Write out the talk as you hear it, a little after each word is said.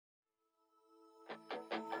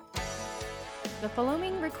The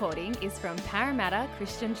following recording is from Parramatta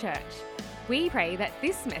Christian Church. We pray that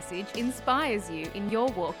this message inspires you in your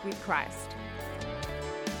walk with Christ.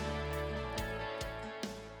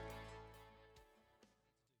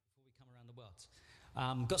 Before we come around the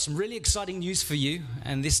world, got some really exciting news for you,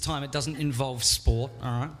 and this time it doesn't involve sport,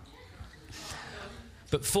 all right?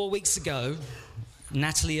 But 4 weeks ago,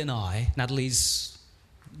 Natalie's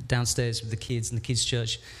downstairs with the kids in the kids'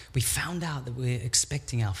 church, we found out that we're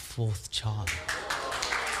expecting our fourth child.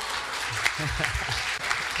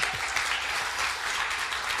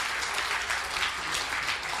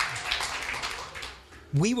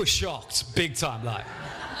 We were shocked, big time,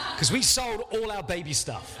 because we sold all our baby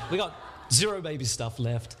stuff. We got zero baby stuff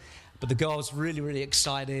left, but the girls really, really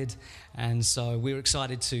excited, and so we were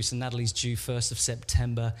excited too. So Natalie's due 1st of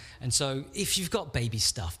September, and so if you've got baby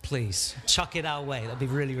stuff, please chuck it our way. That'd be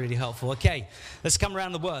really, really helpful. Okay, let's come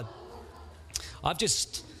around the word. I've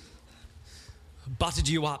just buttered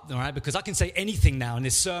you up, all right, because I can say anything now in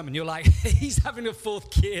this sermon. You're like, he's having a fourth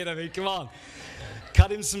kid. I mean, come on.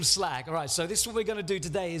 Cut him some slack. All right, so this is what we're going to do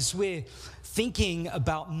today is we're thinking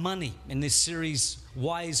about money in this series,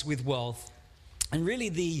 Wise with Wealth. And really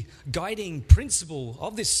the guiding principle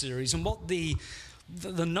of this series and what the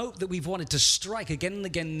note that we've wanted to strike again and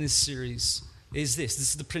again in this series is this. This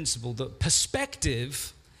is the principle that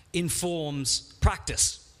perspective informs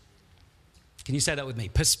practice. Can you say that with me?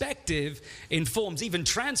 Perspective informs, even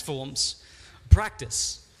transforms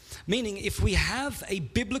practice. Meaning if we have a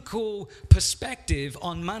biblical perspective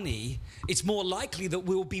on money, it's more likely that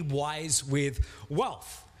we'll be wise with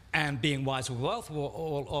wealth. And being wise with wealth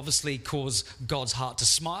will obviously cause God's heart to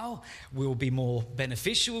smile. We'll be more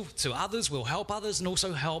beneficial to others. We'll help others and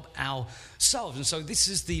also help ourselves. And so this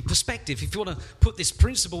is the perspective. If you want to put this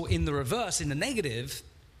principle in the reverse, in the negative,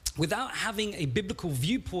 without having a biblical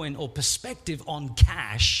viewpoint or perspective on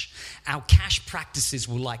cash, our cash practices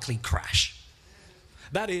will likely crash.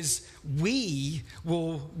 That is, we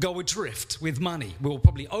will go adrift with money. We'll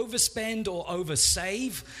probably overspend or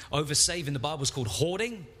oversave. Oversave in the Bible is called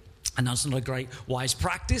hoarding. And that's not a great wise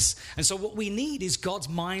practice. And so what we need is God's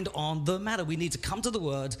mind on the matter. We need to come to the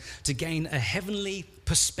Word to gain a heavenly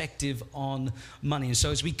perspective on money. And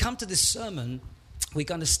so as we come to this sermon, we're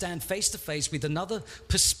going to stand face to face with another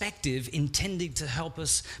perspective intended to help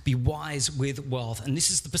us be wise with wealth. And this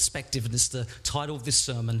is the perspective, and this is the title of this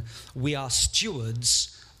sermon. We are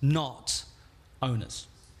stewards, not owners.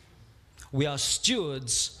 We are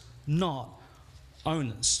stewards, not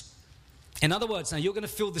owners. In other words, now you're going to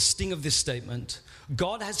feel the sting of this statement.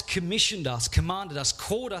 God has commissioned us, commanded us,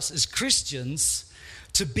 called us as Christians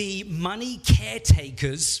to be money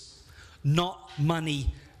caretakers, not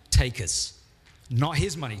money takers. Not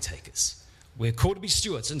his money takers. We're called to be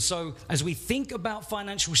stewards. And so as we think about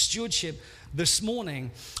financial stewardship this morning,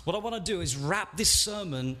 what I want to do is wrap this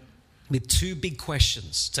sermon with two big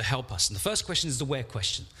questions to help us. And the first question is the where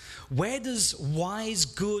question. Where does wise,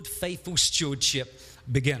 good, faithful stewardship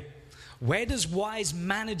begin? Where does wise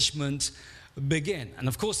management begin? And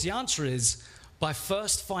of course, the answer is by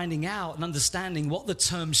first finding out and understanding what the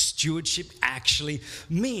term stewardship actually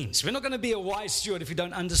means. We're not going to be a wise steward if we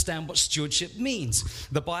don't understand what stewardship means.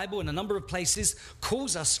 The Bible, in a number of places,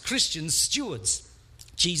 calls us Christians stewards.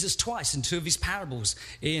 Jesus twice in two of his parables,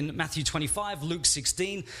 in Matthew 25, Luke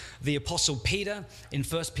 16, the Apostle Peter, in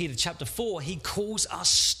 1 Peter chapter 4, he calls us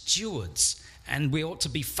stewards. And we ought to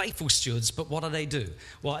be faithful stewards, but what do?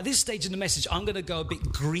 Well, at this stage in the message, I'm going to go a bit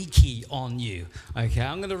Greeky on you, okay?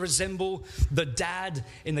 I'm going to resemble the dad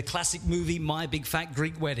in the classic movie, My Big Fat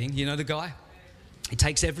Greek Wedding. You know the guy? He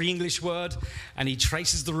takes every English word and he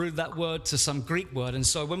traces the root of that word to some Greek word. And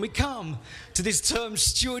so when we come to this term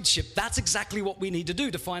stewardship, that's exactly what we need to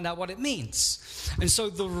do to find out what it means. And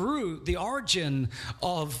so the origin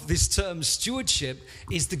of this term stewardship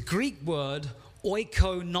is the Greek word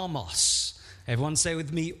oikonomos. Everyone say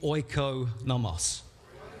with me, oikonomos.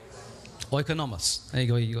 Oikonomos. There you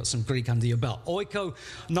go, you got some Greek under your belt.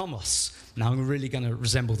 Oikonomos. Now I'm really going to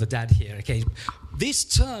resemble the dad here, okay? This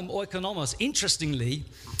term, oikonomos, interestingly,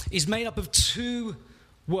 is made up of two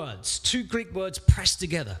words, two Greek words pressed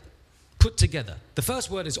together, put together. The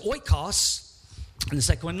first word is oikos, and the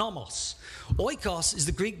second one, nomos. Oikos is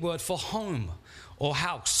the Greek word for home or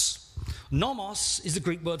house. Nomos is the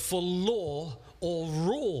Greek word for law or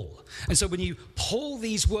rule. And so when you pull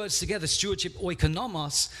these words together, stewardship,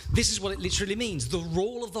 oikonomos, this is what it literally means, the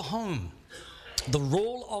rule of the home, the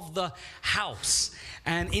rule of the house.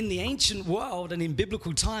 And in the ancient world and in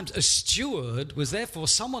biblical times, a steward was therefore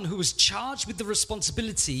someone who was charged with the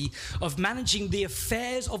responsibility of managing the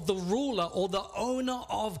affairs of the ruler or the owner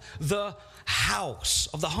of the house,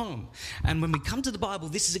 of the home. And when we come to the Bible,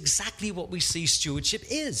 this is exactly what we see stewardship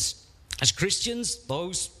is. As Christians,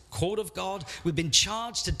 those called of God, we've been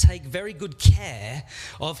charged to take very good care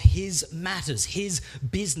of his matters, his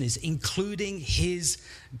business, including his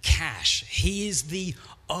cash. He is the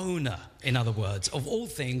owner, in other words, of all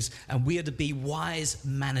things, and we are to be wise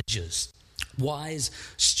managers, wise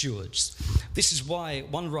stewards. This is why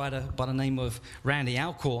one writer by the name of Randy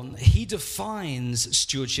Alcorn, he defines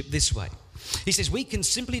stewardship this way. He says, we can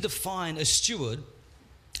simply define a steward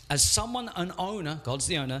as someone, an owner, God's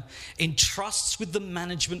the owner, entrusts with the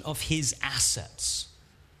management of his assets.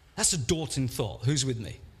 That's a daunting thought. Who's with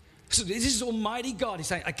me? So this is Almighty God. He's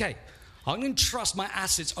saying, okay, I'm going to entrust my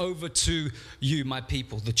assets over to you, my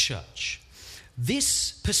people, the church.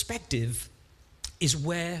 This perspective is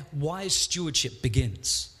where wise stewardship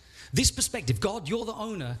begins. This perspective, God, you're the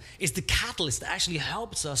owner, is the catalyst that actually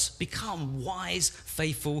helps us become wise,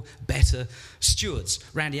 faithful, better stewards.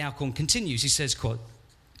 Randy Alcorn continues. He says, quote,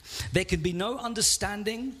 there can be no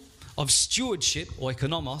understanding of stewardship or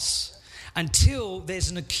economos until there's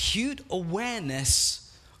an acute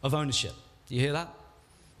awareness of ownership. Do you hear that?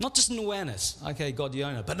 Not just an awareness, okay, God the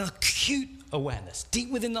owner, but an acute awareness, deep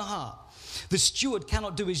within the heart. The steward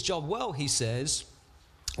cannot do his job well, he says,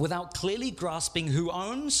 without clearly grasping who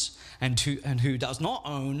owns and who does not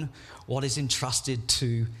own what is entrusted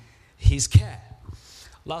to his care.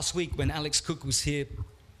 Last week when Alex Cook was here,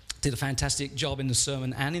 did a fantastic job in the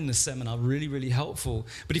sermon and in the seminar, really, really helpful.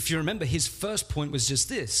 But if you remember, his first point was just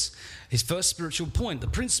this. His first spiritual point, the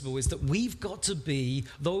principle is that we've got to be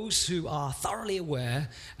those who are thoroughly aware,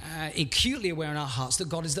 acutely aware in our hearts that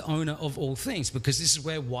God is the owner of all things, because this is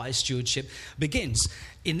where wise stewardship begins.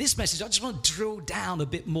 In this message, I just want to drill down a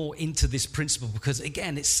bit more into this principle because,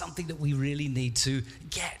 again, it's something that we really need to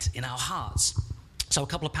get in our hearts. So a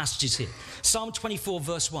couple of passages here. Psalm 24,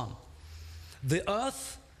 verse 1. The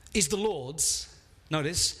earth is the Lord's,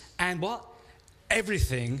 notice, and what?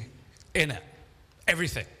 Everything in it.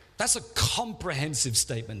 Everything. That's a comprehensive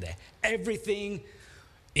statement there. Everything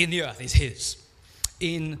in the earth is his.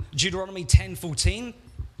 In Deuteronomy 10:14,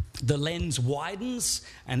 the lens widens,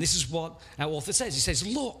 and this is what our author says. He says,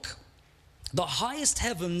 look, the highest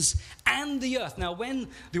heavens and the earth. Now, when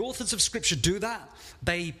the authors of Scripture do that,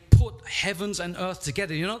 they put heavens and earth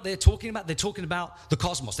together. You know what they're talking about? They're talking about the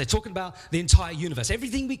cosmos. They're talking about the entire universe.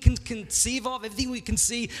 Everything we can conceive of, everything we can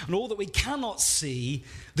see, and all that we cannot see,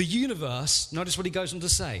 the universe, notice what he goes on to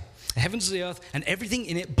say. The heavens and the earth and everything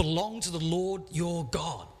in it belong to the Lord your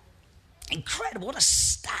God. Incredible. What a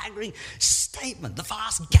staggering statement. The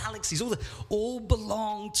vast galaxies, all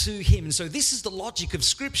belong to him. And so this is the logic of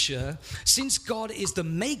Scripture. Since God is the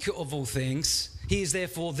maker of all things, he is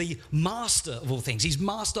therefore the master of all things. He's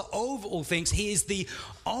master over all things. He is the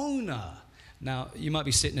owner. Now, you might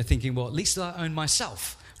be sitting there thinking, well, at least I own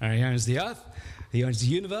myself. He owns the earth. He owns the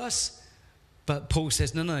universe. But Paul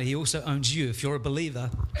says, no, he also owns you. If you're a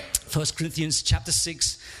believer, 1 Corinthians chapter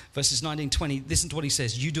 6, verses 19-20, listen to what he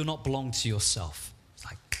says. You do not belong to yourself. It's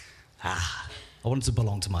like, I wanted to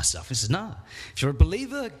belong to myself. He says, no. If you're a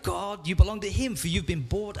believer, God, you belong to him, for you've been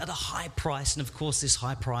bought at a high price. And of course, this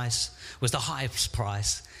high price was the highest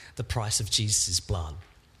price, the price of Jesus' blood.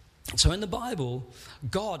 So in the Bible,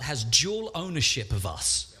 God has dual ownership of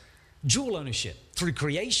us. Dual ownership through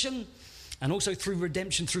creation and also through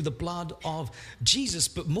redemption through the blood of Jesus.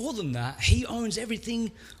 But more than that, he owns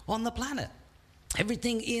everything on the planet,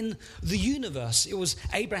 everything in the universe. It was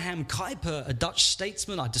Abraham Kuyper, a Dutch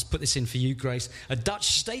statesman. I just put this in for you, Grace. A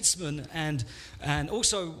Dutch statesman and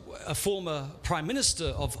also a former prime minister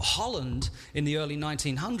of Holland in the early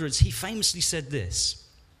 1900s. He famously said this: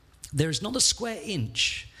 there is not a square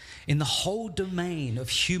inch in the whole domain of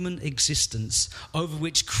human existence over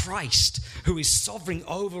which Christ, who is sovereign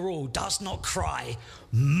over all, does not cry,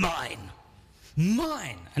 mine.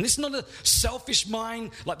 Mine. And it's not a selfish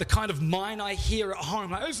mine like the kind of mine I hear at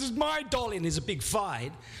home. Like, this is my dolly, and there's a big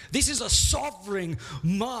fight. This is a sovereign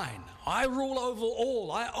mine. I rule over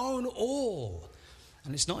all. I own all.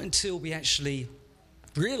 And it's not until we actually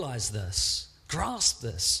realize this, grasp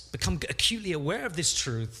this, become acutely aware of this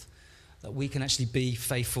truth, that we can actually be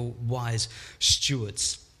faithful, wise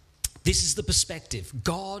stewards. This is the perspective.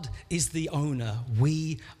 God is the owner.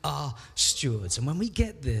 We are stewards. And when we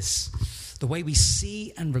get this, the way we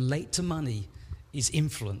see and relate to money is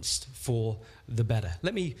influenced for the better.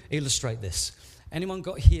 Let me illustrate this. Anyone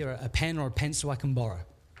got here a pen or a pencil I can borrow?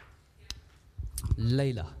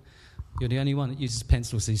 Layla, you're the only one that uses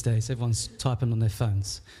pencils these days. Everyone's typing on their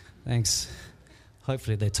phones. Thanks.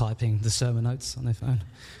 Hopefully they're typing the sermon notes on their phone.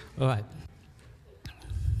 All right.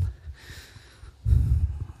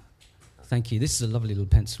 Thank you. This is a lovely little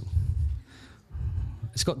pencil.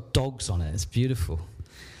 It's got dogs on it. It's beautiful.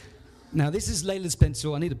 Now, this is Layla's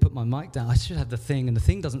pencil. I need to put my mic down. I should have the thing, and the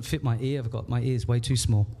thing doesn't fit my ear. My ear's way too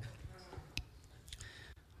small.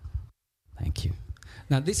 Thank you.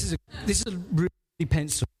 Now, this is a really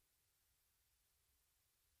pencil.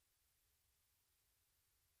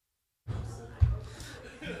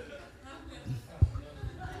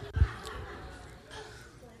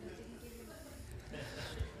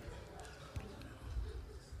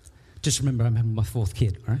 Just remember, I'm having my fourth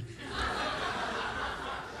kid, all right?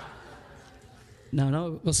 Now, I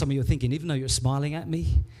know what some of you are thinking. Even though you're smiling at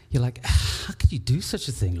me, you're like, how could you do such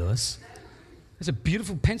a thing, Lewis? It's a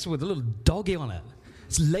beautiful pencil with a little doggy on it.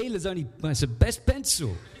 It's Layla's it's the best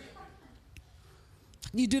pencil.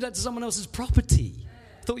 You do that to someone else's property.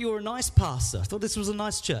 Thought you were a nice pastor. Thought this was a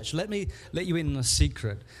nice church. Let me let you in on a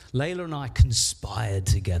secret. Layla and I conspired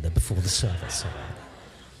together before the service.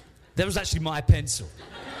 That was actually my pencil.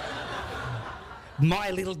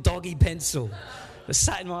 My little doggy pencil that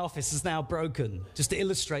sat in my office is now broken, just to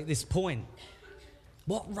illustrate this point.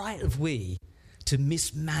 What right have we to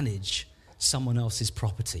mismanage someone else's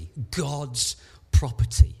property? God's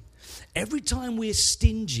property. Every time we're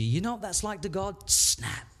stingy, you know what that's like to God?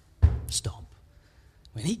 Snap, stop.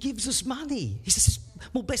 When he gives us money, he says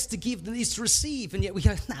it's more blessed to give than it is to receive. And yet we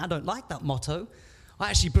go, I don't like that motto.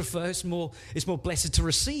 I actually prefer it's more blessed to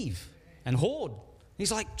receive and hoard.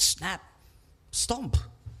 He's like, snap, stomp.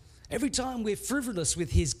 Every time we're frivolous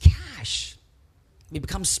with his cash, we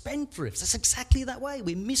become spendthrifts. That's exactly that way.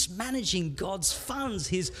 We're mismanaging God's funds,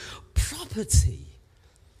 his property.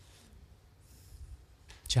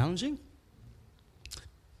 Challenging?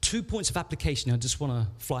 2 points of application I just want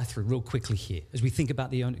to fly through real quickly here as we think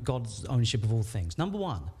about God's ownership of all things. Number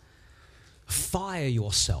one, fire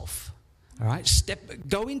yourself. All right?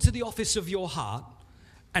 Go into the office of your heart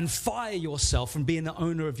and fire yourself from being the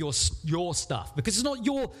owner of your stuff, because it's not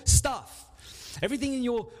your stuff. Everything in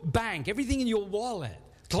your bank, everything in your wallet,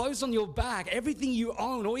 clothes on your back, everything you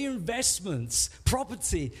own, all your investments,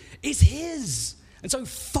 property is his. And so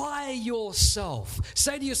fire yourself.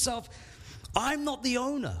 Say to yourself, I'm not the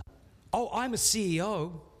owner. Oh, I'm a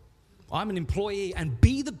CEO. I'm an employee. And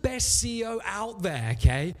be the best CEO out there,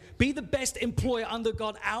 okay? Be the best employer under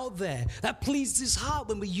God out there. That pleases his heart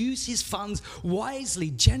when we use his funds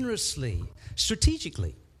wisely, generously,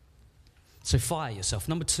 strategically. So fire yourself.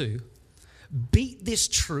 Number two, beat this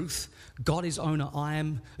truth, God is owner, I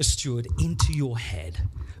am a steward, into your head.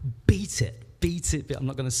 Beat it. I'm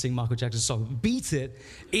not going to sing Michael Jackson's song. Beat it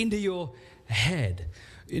into your head.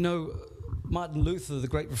 You know, Martin Luther, the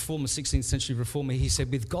great reformer, 16th century reformer, he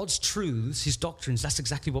said, with God's truths, his doctrines, that's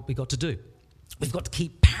exactly what we've got to do. We've got to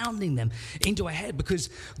keep pounding them into our head, because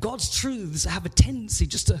God's truths have a tendency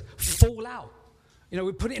just to fall out. You know,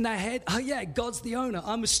 we put it in our head, oh yeah, God's the owner,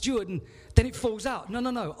 I'm a steward, and then it falls out.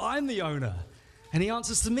 No, I'm the owner. And he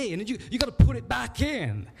answers to me. And you got to put it back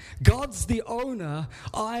in. God's the owner.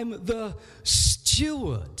 I'm the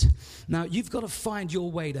steward. Now, you've got to find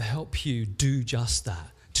your way to help you do just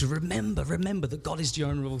that. To remember that God is the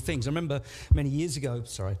owner of all things. I remember many years ago,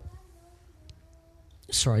 sorry,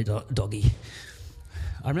 doggy.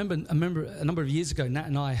 I remember a number of years ago, Nat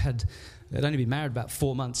and I had only been married about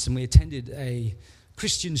 4 months, and we attended a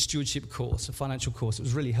Christian stewardship course, a financial course. It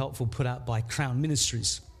was really helpful, put out by Crown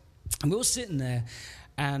Ministries. And we were sitting there,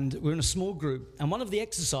 and we were in a small group, and one of the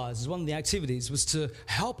activities was to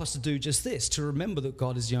help us to do just this, to remember that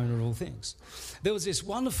God is the owner of all things. There was this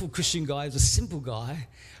wonderful Christian guy, he was a simple guy,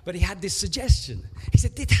 but he had this suggestion. He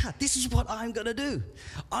said, Dad, this is what I'm going to do.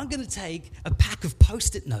 I'm going to take a pack of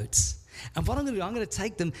Post-it notes, and what I'm going to do, I'm going to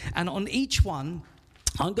take them, and on each one,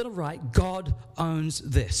 I'm going to write, God owns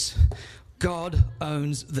this. God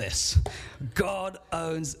owns this. God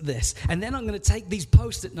owns this. And then I'm going to take these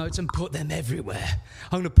Post-it notes and put them everywhere. I'm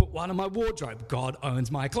going to put one on my wardrobe. God owns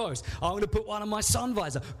my clothes. I'm going to put one on my sun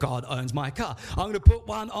visor. God owns my car. I'm going to put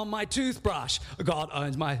one on my toothbrush. God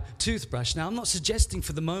owns my toothbrush. Now, I'm not suggesting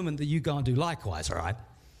for the moment that you go and do likewise, all right?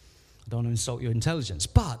 I don't want to insult your intelligence,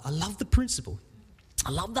 but I love the principle. I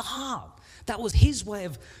love the heart. That was his way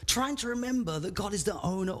of trying to remember that God is the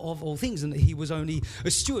owner of all things and that he was only a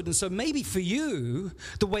steward. And so maybe for you,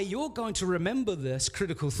 the way you're going to remember this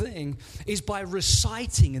critical thing is by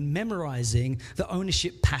reciting and memorizing the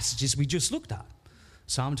ownership passages we just looked at.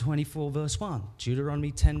 Psalm 24, verse 1, Deuteronomy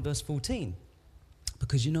 10, verse 14.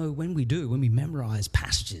 Because you know, when we memorize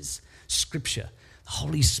passages, scripture, the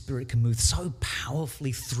Holy Spirit can move so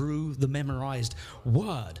powerfully through the memorized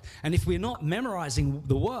word. And if we're not memorizing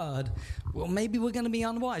the word, well, maybe we're going to be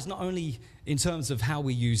unwise, not only in terms of how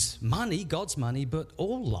we use money, God's money, but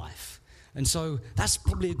all life. And so that's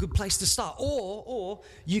probably a good place to start. Or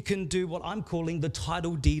you can do what I'm calling the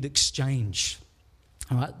title deed exchange.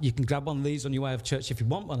 All right, you can grab one of these on your way of church if you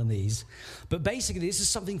want one of these. But basically, this is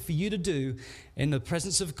something for you to do in the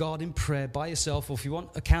presence of God in prayer by yourself, or if you want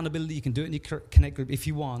accountability, you can do it in your Connect group if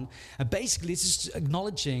you want. And basically, it's just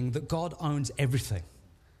acknowledging that God owns everything.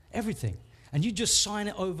 Everything. And you just sign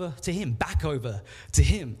it over to him, back over to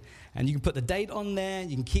him. And you can put the date on there.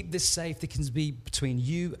 You can keep this safe. It can be between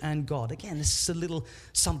you and God. Again, this is a little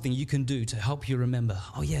something you can do to help you remember,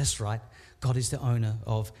 oh, yes, right, God is the owner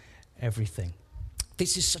of everything.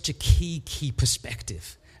 This is such a key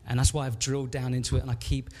perspective. And that's why I've drilled down into it and I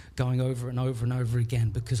keep going over and over and over again,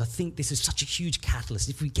 because I think this is such a huge catalyst.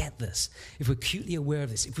 If we get this, if we're acutely aware of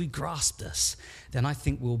this, if we grasp this, then I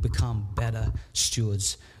think we'll become better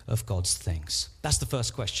stewards of God's things. That's the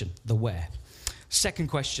first question, the where. Second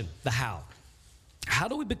question, the how. How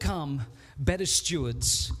do we become better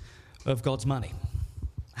stewards of God's money?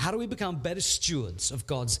 How do we become better stewards of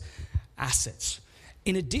God's assets?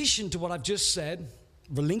 In addition to what I've just said,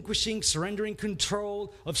 relinquishing, surrendering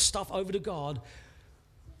control of stuff over to God,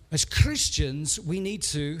 as Christians, we need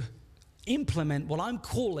to implement what I'm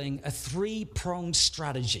calling a three-pronged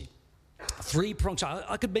strategy.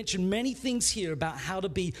 I could mention many things here about how to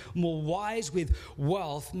be more wise with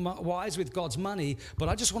wealth, wise with God's money, but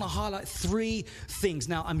I just want to highlight three things.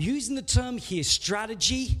 Now, I'm using the term here,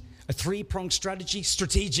 strategy, a three-pronged strategy,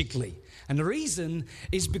 strategically. And the reason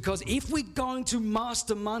is because if we're going to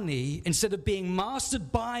master money, instead of being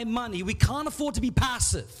mastered by money, we can't afford to be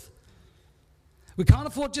passive. We can't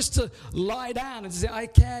afford just to lie down and say,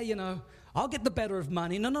 okay, I'll get the better of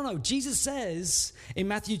money. No. Jesus says in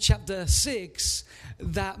Matthew chapter 6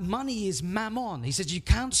 that money is mammon. He says you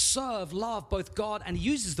can't love both God, and he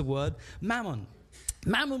uses the word mammon.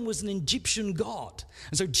 Mammon was an Egyptian god.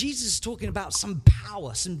 And so Jesus is talking about some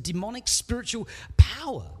power, some demonic spiritual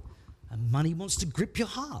power. And money wants to grip your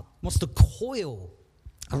heart, wants to coil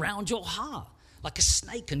around your heart like a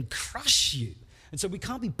snake and crush you. And so we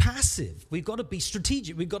can't be passive. We've got to be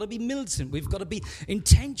strategic. We've got to be militant. We've got to be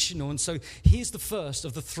intentional. And so here's the first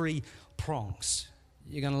of the three prongs.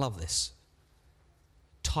 You're going to love this.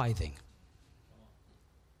 Tithing.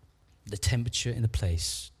 The temperature in the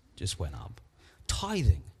place just went up.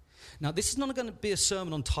 Tithing. Now, this is not going to be a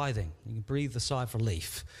sermon on tithing. You can breathe a sigh of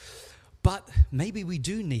relief. But maybe we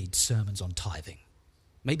do need sermons on tithing.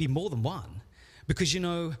 Maybe more than one. Because,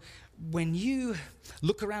 when you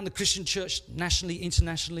look around the Christian church nationally,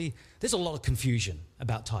 internationally, there's a lot of confusion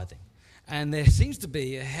about tithing. And there seems to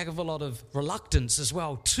be a heck of a lot of reluctance as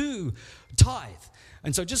well to tithe.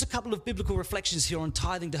 And so just a couple of biblical reflections here on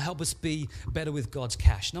tithing to help us be better with God's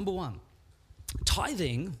cash. Number one,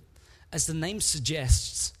 tithing, as the name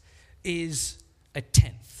suggests, is a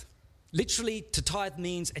tenth. Literally, to tithe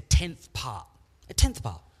means a tenth part. A tenth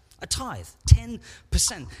part. A tithe. 10%.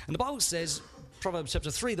 And the Bible says, Proverbs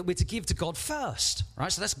chapter 3, that we're to give to God first.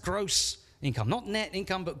 Right? So that's gross income. Not net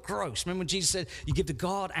income, but gross. Remember when Jesus said, you give to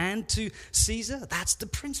God and to Caesar? That's the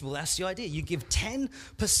principle. That's the idea. You give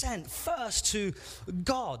 10% first to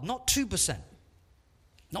God, not 2%.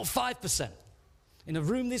 Not 5%. In a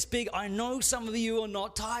room this big, I know some of you are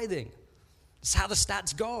not tithing. That's how the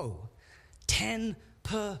stats go. 10%.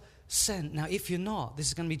 Now, if you're not, this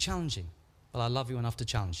is going to be challenging. Well, I love you enough to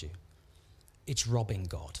challenge you. It's robbing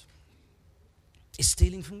God. It's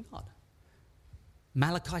stealing from God.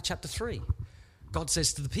 Malachi chapter 3. God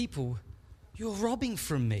says to the people, you're robbing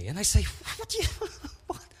from me. And they say, what do you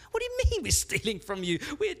mean we're stealing from you?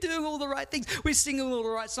 We're doing all the right things. We're singing all the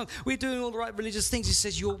right songs. We're doing all the right religious things. He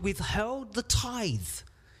says, you're withheld the tithe.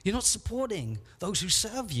 You're not supporting those who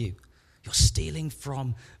serve you. You're stealing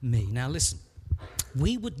from me. Now listen,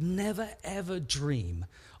 we would never ever dream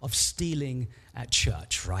of stealing at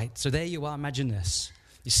church, right? So there you are, imagine this.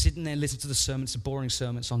 You're sitting there listening to the sermon, it's a boring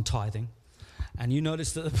sermon, it's on tithing. And you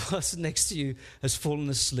notice that the person next to you has fallen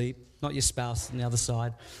asleep, not your spouse on the other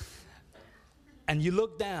side. And you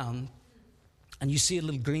look down and you see a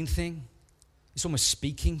little green thing. It's almost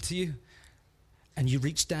speaking to you. And you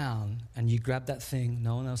reach down and you grab that thing,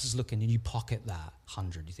 no one else is looking, and you pocket that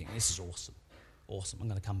 100. You think, this is awesome. Awesome, I'm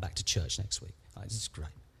going to come back to church next week. This is great.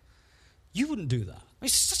 You wouldn't do that.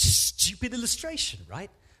 It's such a stupid illustration, right?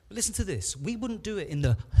 But listen to this. We wouldn't do it in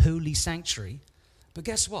the holy sanctuary. But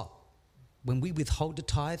guess what? When we withhold the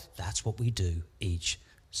tithe, that's what we do each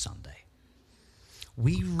Sunday.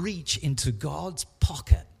 We reach into God's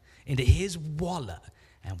pocket, into his wallet,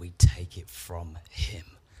 and we take it from him.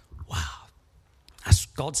 Wow. That's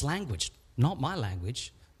God's language, not my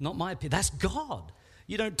language, not my opinion. That's God.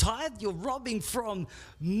 You don't tithe, you're robbing from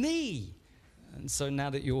me. And so now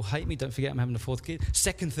that you'll hate me, don't forget I'm having a fourth kid.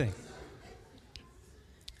 Second thing,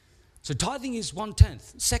 So tithing is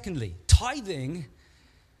 1/10. Secondly, tithing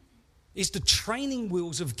is the training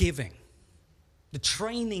wheels of giving. The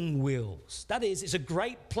training wheels. That is, it's a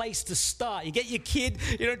great place to start. You get your kid,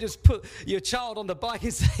 you don't just put your child on the bike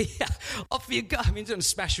and say, yeah, off you go. I mean, don't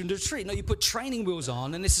smash you into a tree. No, you put training wheels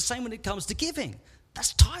on, and it's the same when it comes to giving.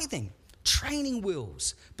 That's tithing. Training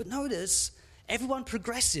wheels. But notice, everyone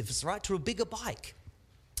progresses, right, to a bigger bike.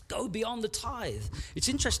 Go beyond the tithe. It's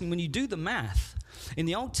interesting when you do the math. In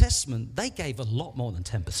the Old Testament, they gave a lot more than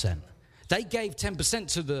 10%. They gave 10%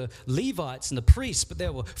 to the Levites and the priests, but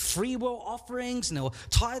there were free will offerings and there were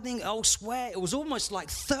tithing elsewhere. It was almost like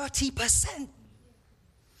 30%.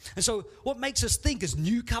 And so what makes us think as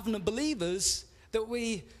new covenant believers that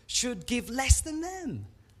we should give less than them?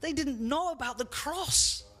 They didn't know about the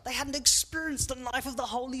cross. They hadn't experienced the life of the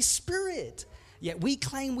Holy Spirit. Yet we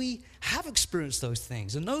claim we have experienced those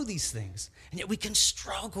things and know these things. And yet we can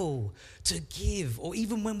struggle to give. Or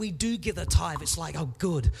even when we do give a tithe, it's like, oh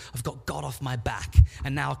good, I've got God off my back.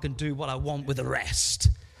 And now I can do what I want with the rest.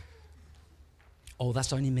 Oh,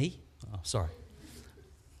 that's only me? Oh, sorry.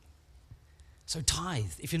 So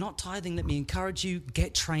tithe. If you're not tithing, let me encourage you,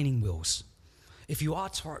 get training wheels. If you are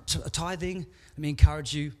tithing, let me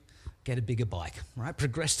encourage you, get a bigger bike, right?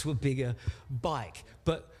 Progress to a bigger bike.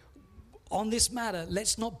 But on this matter,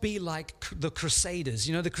 let's not be like the Crusaders.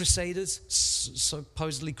 You know the Crusaders,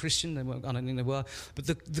 supposedly Christian, I don't think they were, but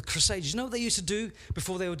the Crusaders, you know what they used to do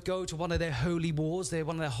before they would go to one of their holy wars,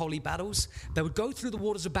 one of their holy battles? They would go through the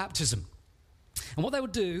waters of baptism. And what they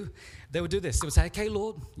would do this. They would say, okay,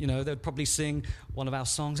 Lord, you know, they would probably sing one of our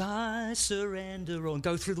songs, I surrender all, and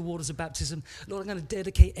go through the waters of baptism. Lord, I'm going to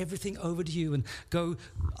dedicate everything over to you and go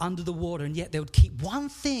under the water. And yet they would keep one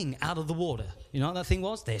thing out of the water. You know what that thing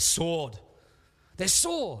was? Their sword. Their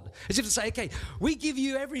sword. As if to say, okay, we give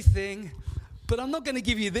you everything, but I'm not going to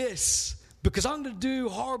give you this because I'm going to do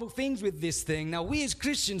horrible things with this thing. Now, we as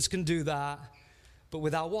Christians can do that, but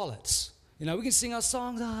with our wallets. You know, we can sing our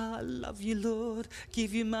songs, I love you, Lord,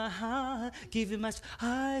 give you my heart, give you my,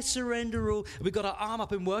 I surrender all. We've got our arm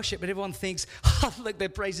up in worship, and everyone thinks, oh, look, they're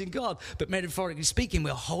praising God. But metaphorically speaking,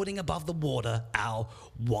 we're holding above the water our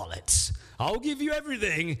wallets. I'll give you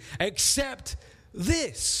everything except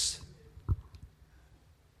this.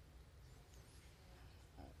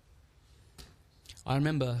 I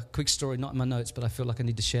remember, quick story, not in my notes, but I feel like I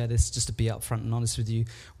need to share this just to be upfront and honest with you.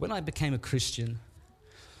 When I became a Christian,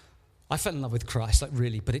 I fell in love with Christ, like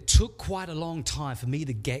really, but it took quite a long time for me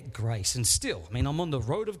to get grace. And still, I mean, I'm on the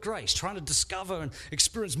road of grace, trying to discover and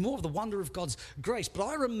experience more of the wonder of God's grace. But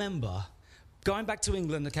I remember going back to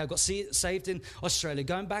England, okay, I got saved in Australia,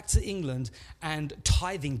 going back to England, and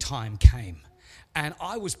tithing time came. And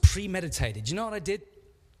I was premeditated. You know what I did?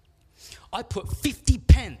 I put 50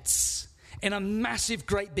 pence in a massive,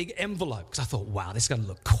 great big envelope because I thought, wow, this is going to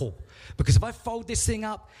look cool. Because if I fold this thing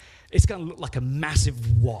up, it's going to look like a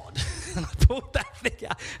massive wad. And I pulled that thing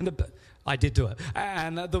out. And I did do it.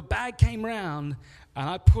 And the bag came round, and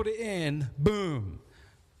I put it in, boom.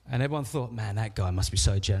 And everyone thought, man, that guy must be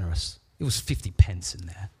so generous. It was 50 pence in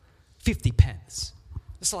there. 50 pence.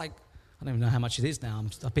 It's like, I don't even know how much it is now.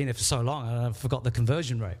 I've been there for so long, I forgot the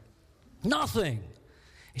conversion rate. Nothing.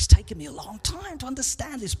 It's taken me a long time to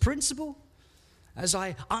understand this principle. As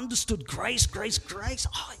I understood grace,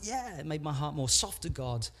 oh yeah, it made my heart more soft to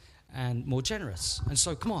God and more generous. And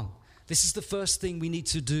so, come on, this is the first thing we need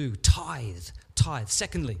to do, tithe.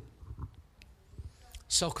 Secondly,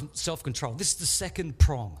 self-control. This is the second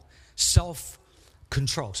prong,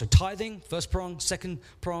 self-control. So tithing, first prong, second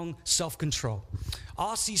prong, self-control.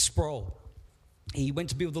 R.C. Sproul, he went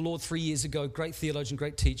to be with the Lord 3 years ago, great theologian,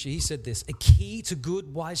 great teacher. He said this, a key to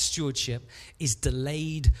good, wise stewardship is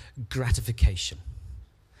delayed gratification.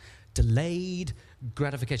 Delayed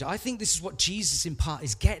gratification. I think this is what Jesus in part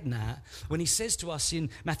is getting at when he says to us in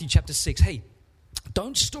Matthew chapter 6, hey,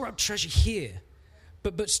 don't store up treasure here,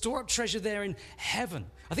 but store up treasure there in heaven.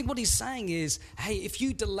 I think what he's saying is, hey, if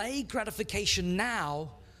you delay gratification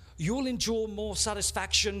now, you'll enjoy more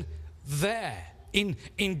satisfaction there in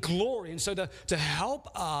glory. And so to help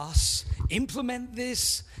us implement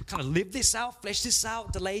this, kind of live this out, flesh this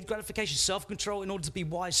out, delayed gratification, self-control in order to be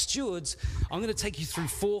wise stewards, I'm going to take you through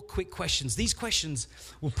 4 quick questions. These questions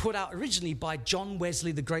were put out originally by John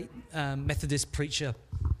Wesley, the great Methodist preacher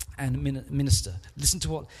and minister. Listen to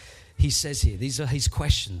what he says here. These are his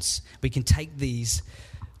questions. We can take these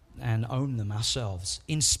and own them ourselves.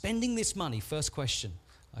 In spending this money, first question,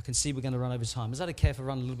 I can see we're going to run over time. Is that okay if I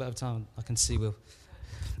run a little bit over time? I can see we'll.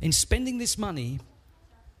 In spending this money,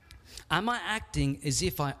 am I acting as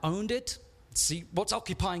if I owned it? See, what's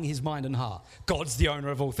occupying his mind and heart? God's the owner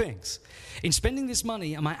of all things. In spending this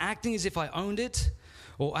money, am I acting as if I owned it?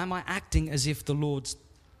 Or am I acting as if the Lord's,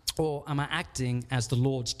 or am I acting as the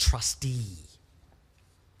Lord's trustee?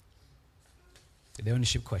 The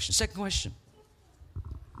ownership question. Second question.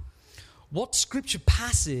 What scripture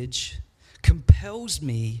passage compels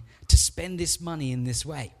me to spend this money in this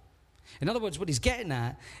way? In other words, what he's getting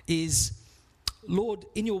at is, Lord,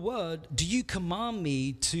 in your word, do you command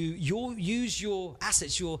me to use your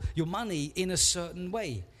assets, your money in a certain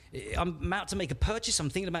way? I'm about to make a purchase. I'm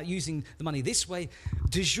thinking about using the money this way.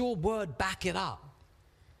 Does your word back it up?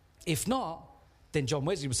 If not, then John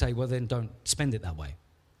Wesley would say, well, then don't spend it that way.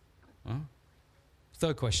 Huh?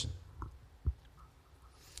 Third question.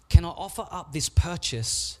 Can I offer up this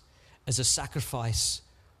purchase as a sacrifice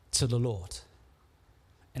to the Lord?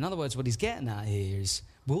 In other words, what he's getting at here is,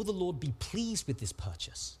 will the Lord be pleased with this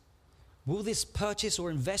purchase? Will this purchase or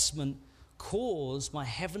investment cause my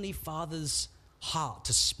Heavenly Father's heart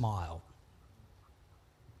to smile?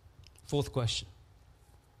 Fourth question.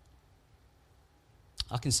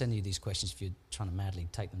 I can send you these questions if you're trying to madly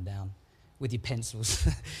take them down with your pencils.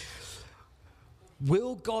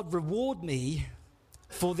 Will God reward me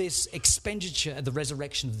for this expenditure at the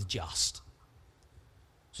resurrection of the just?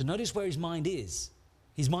 So notice where his mind is.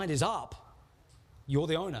 His mind is up. You're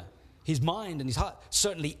the owner. His mind and his heart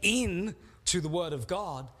certainly in to the Word of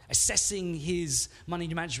God, assessing his money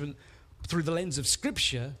management through the lens of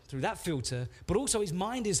Scripture, through that filter, but also his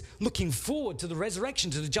mind is looking forward to the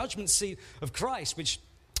resurrection, to the judgment seat of Christ, which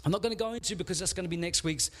I'm not going to go into because that's going to be next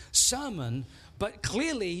week's sermon. But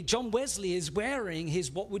clearly, John Wesley is wearing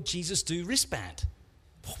his "What Would Jesus Do" wristband.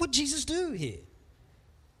 What would Jesus do here?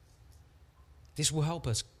 This will help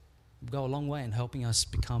us go a long way in helping us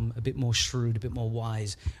become a bit more shrewd, a bit more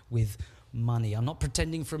wise with money. I'm not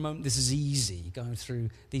pretending for a moment this is easy, going through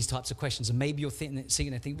these types of questions. And maybe you're sitting there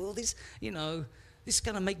thinking, well, this is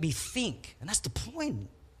going to make me think. And that's the point.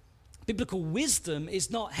 Biblical wisdom is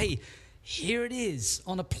not, hey, here it is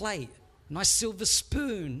on a plate, nice silver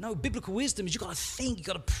spoon. No, biblical wisdom is you've got to think, you've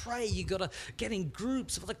got to pray, you've got to get in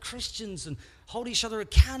groups of other Christians and hold each other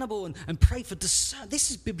accountable and pray for discernment.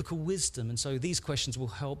 This is biblical wisdom. And so these questions will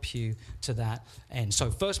help you to that end.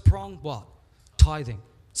 So first prong, what? Tithing.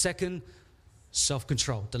 Second,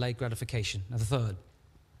 self-control, delayed gratification. Now the third,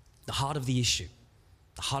 the heart of the issue.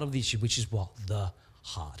 The heart of the issue, which is what? The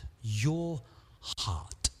heart. Your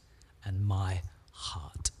heart and my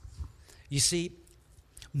heart. You see,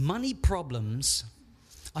 money problems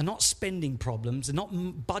are not spending problems. They're not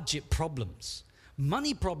budget problems.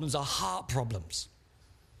 Money problems are heart problems.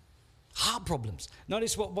 Heart problems.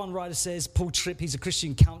 Notice what one writer says, Paul Tripp, he's a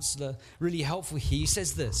Christian counselor, really helpful here. He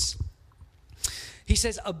says this. He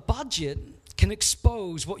says, a budget can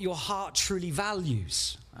expose what your heart truly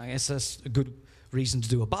values. I guess that's a good reason to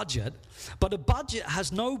do a budget. But a budget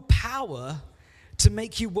has no power to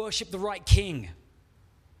make you worship the right king.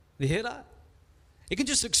 You hear that? It can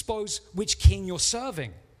just expose which king you're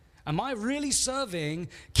serving. Am I really serving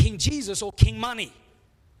King Jesus or King Money?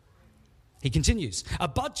 He continues, a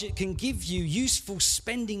budget can give you useful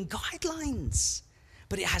spending guidelines,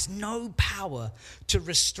 but it has no power to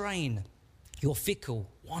restrain your fickle,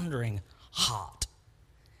 wandering heart.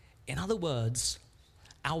 In other words,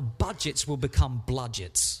 our budgets will become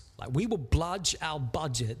bludgets. Like we will bludge our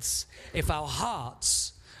budgets if our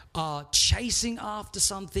hearts are chasing after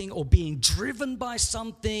something or being driven by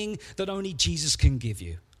something that only Jesus can give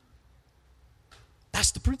you.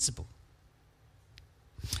 That's the principle.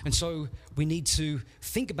 And so we need to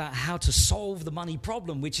think about how to solve the money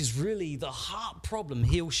problem, which is really the heart problem.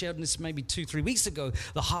 Hill shared this maybe 2-3 weeks ago,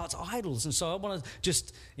 the heart's idols. And so I want to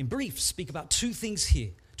just, in brief, speak about two things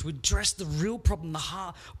here to address the real problem, the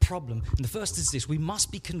heart problem. And the first is this: we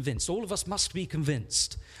must be convinced, all of us must be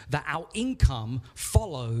convinced that our income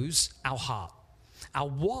follows our heart. Our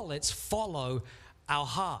wallets follow our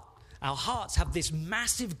heart. Our hearts have this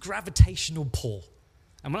massive gravitational pull.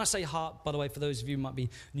 And when I say heart, by the way, for those of you who might be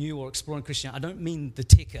new or exploring Christianity, I don't mean the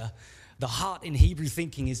ticker. The heart in Hebrew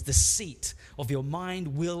thinking is the seat of your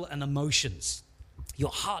mind, will, and emotions.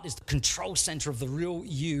 Your heart is the control center of the real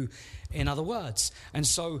you, in other words. And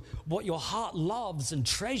so what your heart loves and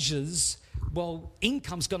treasures, well,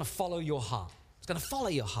 income's going to follow your heart. It's going to follow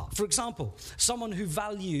your heart. For example, someone who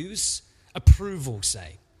values approval,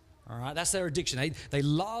 say. All right, that's their addiction. They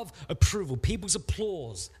love approval, people's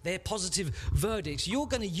applause, their positive verdicts. You're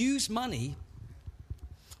going to use money,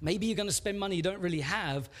 maybe you're going to spend money you don't really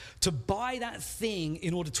have, to buy that thing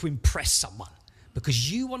in order to impress someone because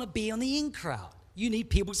you want to be on the in crowd. You need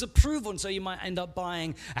people's approval, and so you might end up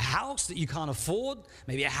buying a house that you can't afford,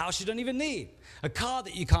 maybe a house you don't even need, a car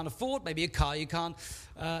that you can't afford, maybe a car you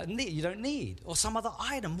don't need, or some other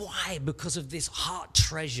item. Why? Because of this heart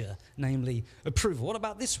treasure, namely approval. What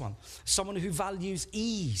about this one? Someone who values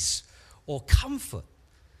ease or comfort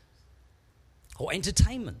or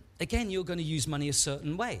entertainment. Again, you're going to use money a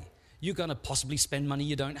certain way. You're going to possibly spend money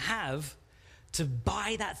you don't have to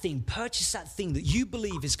buy that thing, purchase that thing that you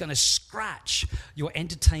believe is going to scratch your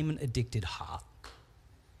entertainment-addicted heart.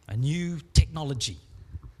 A new technology,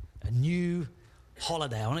 a new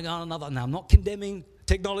holiday. I want to go on another. Now, I'm not condemning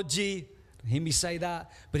technology. Hear me say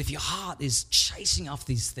that. But if your heart is chasing after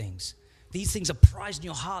these things are prized in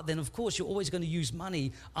your heart, then of course you're always going to use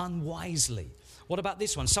money unwisely. What about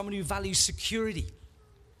this one? Someone who values security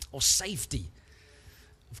or safety.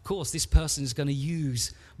 Of course, this person is going to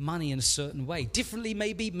use money in a certain way. Differently,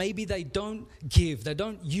 maybe they don't give. They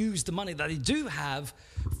don't use the money that they do have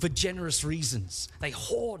for generous reasons. They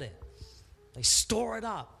hoard it. They store it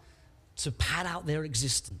up to pad out their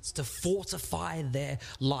existence, to fortify their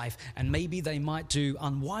life. And maybe they might do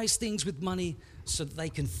unwise things with money so that they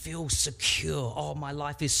can feel secure. Oh, my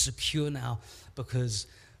life is secure now because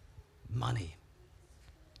money.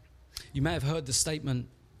 You may have heard the statement,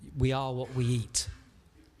 we are what we eat.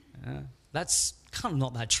 That's kind of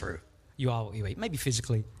not that true. You are what you eat. Maybe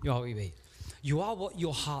physically, you are what you eat. You are what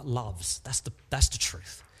your heart loves. That's the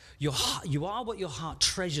truth. You are what your heart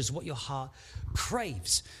treasures, what your heart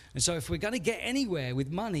craves. And so if we're going to get anywhere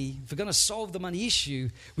with money, if we're going to solve the money issue,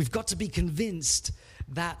 we've got to be convinced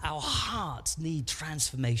that our hearts need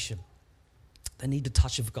transformation. They need the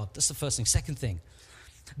touch of God. That's the first thing. Second thing,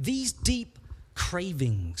 these deep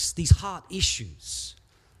cravings, these heart issues,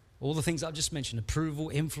 all the things I've just mentioned, approval,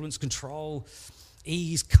 influence, control,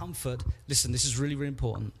 ease, comfort. Listen, this is really, really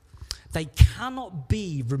important. They cannot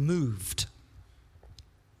be removed.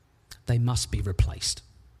 They must be replaced.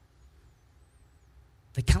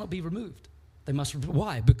 They cannot be removed. They must.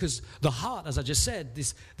 Why? Because the heart, as I just said,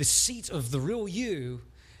 this seat of the real you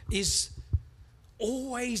is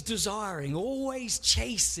always desiring, always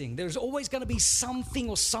chasing. There's always going to be something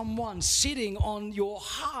or someone sitting on your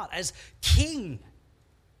heart as king.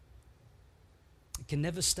 It can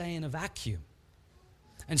never stay in a vacuum.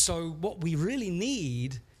 And so what we really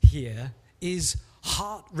need here is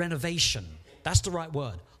heart renovation. That's the right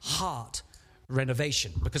word, heart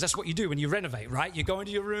renovation. Because that's what you do when you renovate, right? You go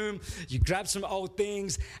into your room, you grab some old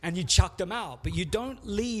things, and you chuck them out. But you don't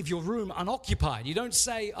leave your room unoccupied. You don't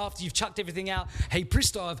say after you've chucked everything out, hey,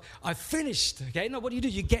 Pristo, I've finished. Okay? No, what do?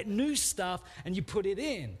 You get new stuff and you put it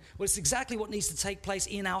in. Well, it's exactly what needs to take place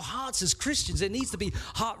in our hearts as Christians. There needs to be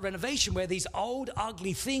heart renovation where these old,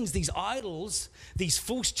 ugly things, these idols, these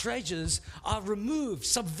false treasures are removed,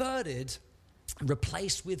 subverted, and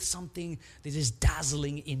replaced with something that is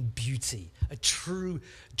dazzling in beauty, a true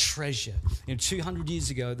treasure. 200 years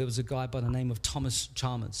ago, there was a guy by the name of Thomas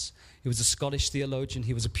Chalmers. He was a Scottish theologian.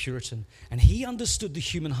 He was a Puritan. And he understood the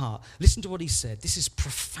human heart. Listen to what he said. This is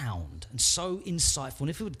profound and so insightful. And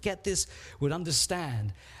if we would get this, we'd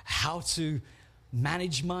understand how to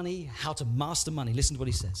manage money, how to master money. Listen to what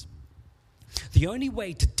he says. The only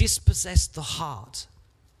way to dispossess the heart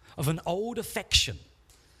of an old affection,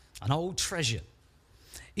 an old treasure,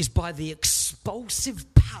 is by the explosive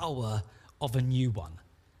power of a new one.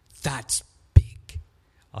 That's big.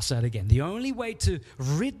 I'll say it again. The only way to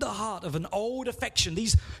rid the heart of an old affection,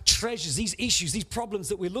 these treasures, these issues, these problems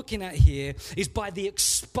that we're looking at here, is by the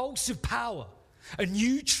explosive power. A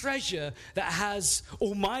new treasure that has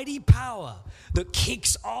almighty power that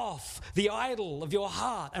kicks off the idol of your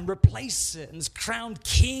heart and replaces it and is crowned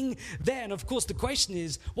king there. And of course, the question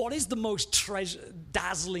is, what is the most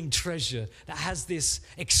dazzling treasure that has this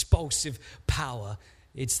explosive power?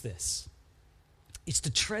 It's this. It's the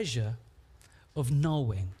treasure of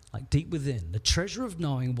knowing, like deep within, the treasure of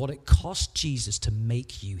knowing what it cost Jesus to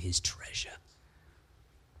make you his treasure.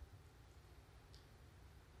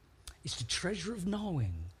 It's the treasure of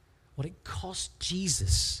knowing what it cost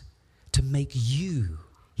Jesus to make you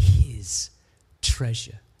his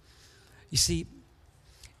treasure. You see,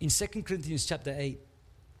 in 2 Corinthians chapter 8,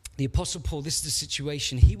 the Apostle Paul, this is the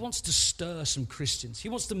situation. He wants to stir some Christians. He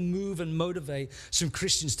wants to move and motivate some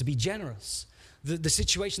Christians to be generous. The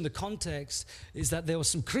situation, the context is that there were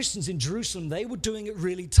some Christians in Jerusalem. They were doing it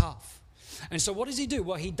really tough. And so what does he do?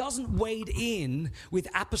 Well, he doesn't wade in with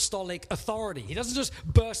apostolic authority. He doesn't just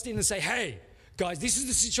burst in and say, hey, guys, this is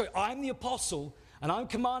the situation. I'm the apostle, and I'm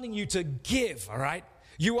commanding you to give, all right?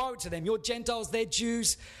 You owe it to them. You're Gentiles, they're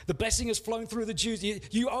Jews. The blessing has flown through the Jews.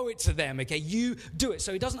 You owe it to them, okay? You do it.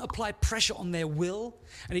 So he doesn't apply pressure on their will,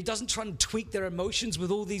 and he doesn't try and tweak their emotions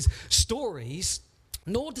with all these stories,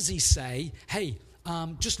 nor does he say, hey,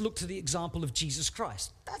 just look to the example of Jesus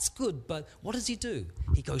Christ. That's good, but what does he do?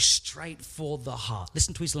 He goes straight for the heart.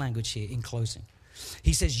 Listen to his language here in closing.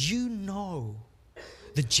 He says, you know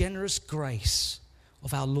the generous grace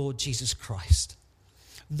of our Lord Jesus Christ.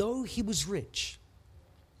 Though he was rich,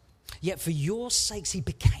 yet for your sakes he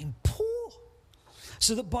became poor,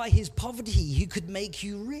 so that by his poverty he could make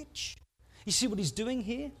you rich. You see what he's doing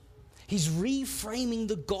here? He's reframing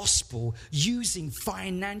the gospel using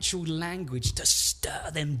financial language to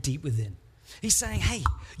stir them deep within. He's saying, hey,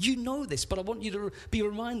 you know this, but I want you to be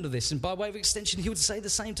reminded of this. And by way of extension, he would say the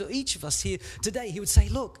same to each of us here today. He would say,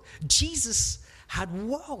 look, Jesus had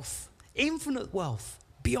wealth, infinite wealth,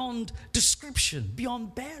 beyond description,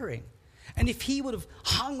 beyond bearing. And if he would have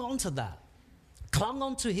hung on to that, clung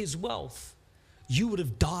on to his wealth, you would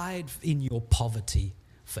have died in your poverty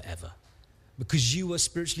forever. Because you were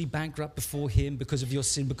spiritually bankrupt before him because of your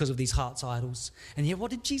sin, because of these heart's idols. And yet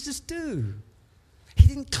what did Jesus do? He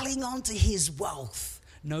didn't cling on to his wealth.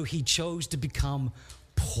 No, he chose to become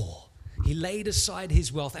poor. He laid aside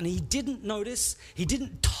his wealth, and he didn't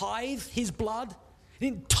tithe his blood. He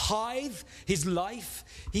didn't tithe his life.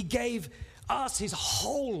 He gave us his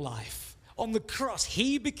whole life. On the cross,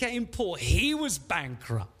 he became poor. He was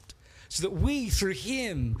bankrupt so that we, through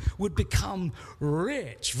him, would become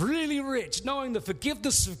rich, really rich, knowing the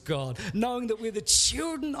forgiveness of God, knowing that we're the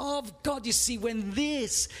children of God. You see, when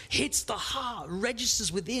this hits the heart,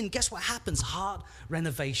 registers within, guess what happens? Heart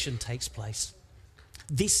renovation takes place.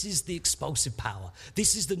 This is the explosive power.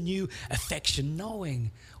 This is the new affection,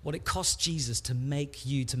 knowing what it cost Jesus to make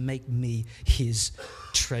you, to make me his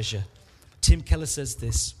treasure. Tim Keller says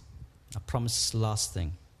this. I promise it's the last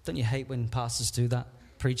thing. Don't you hate when pastors do that?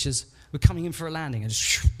 Preachers? We're coming in for a landing and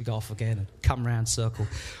just we go off again and come round circle.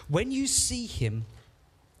 When you see him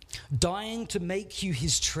dying to make you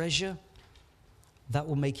his treasure, that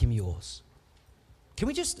will make him yours. Can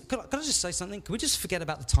I just say something? Can we just forget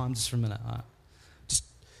about the time just for a minute? All right.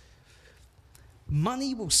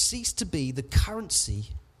 Money will cease to be the currency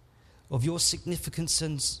of your significance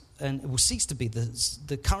and it will cease to be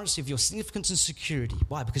the currency of your significance and security.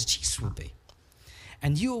 Why? Because Jesus will be.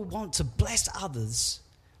 And you will want to bless others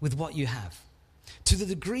with what you have. To the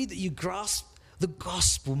degree that you grasp the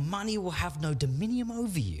gospel, money will have no dominion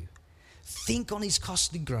over you. Think on his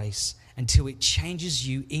costly grace until it changes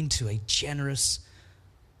you into a generous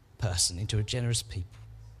person, into a generous people.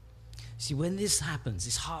 See, when this happens,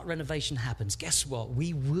 this heart renovation happens, guess what?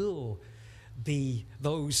 We will be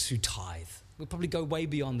those who tithe. We'll probably go way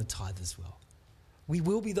beyond the tithe as well. We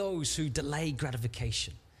will be those who delay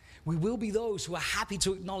gratification. We will be those who are happy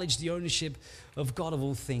to acknowledge the ownership of God of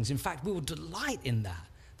all things. In fact, we will delight in that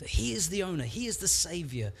he is the owner, he is the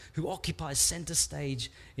Savior who occupies center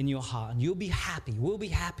stage in your heart. And you'll be happy, we'll be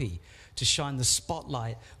happy to shine the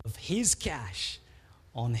spotlight of his cash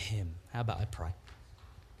on him. How about I pray?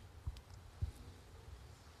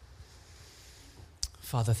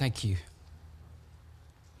 Father, thank you,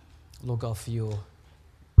 Lord God, for your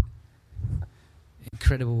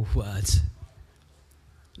incredible words.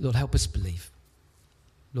 Lord, help us believe.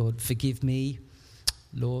 Lord, forgive me,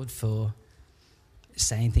 Lord, for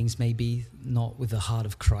saying things maybe not with the heart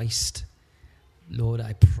of Christ. Lord,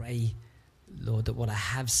 I pray, Lord, that what I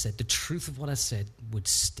have said, the truth of what I said would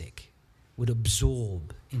stick, would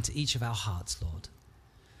absorb into each of our hearts, Lord.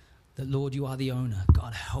 That, Lord, you are the owner.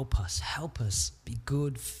 God, help us be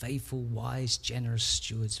good, faithful, wise, generous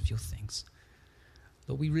stewards of your things.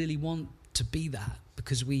 Lord, we really want to be that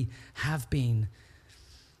because we have been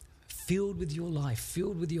filled with your life,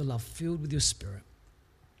 filled with your love, filled with your spirit.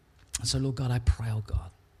 And so, Lord God, I pray, oh God,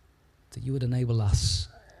 that you would enable us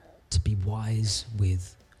to be wise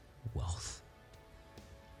with wealth.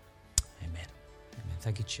 Amen. Amen.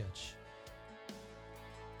 Thank you, church.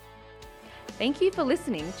 Thank you for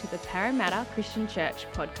listening to the Parramatta Christian Church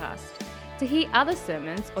podcast. To hear other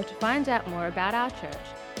sermons or to find out more about our church,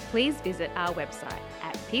 please visit our website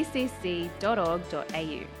at pcc.org.au.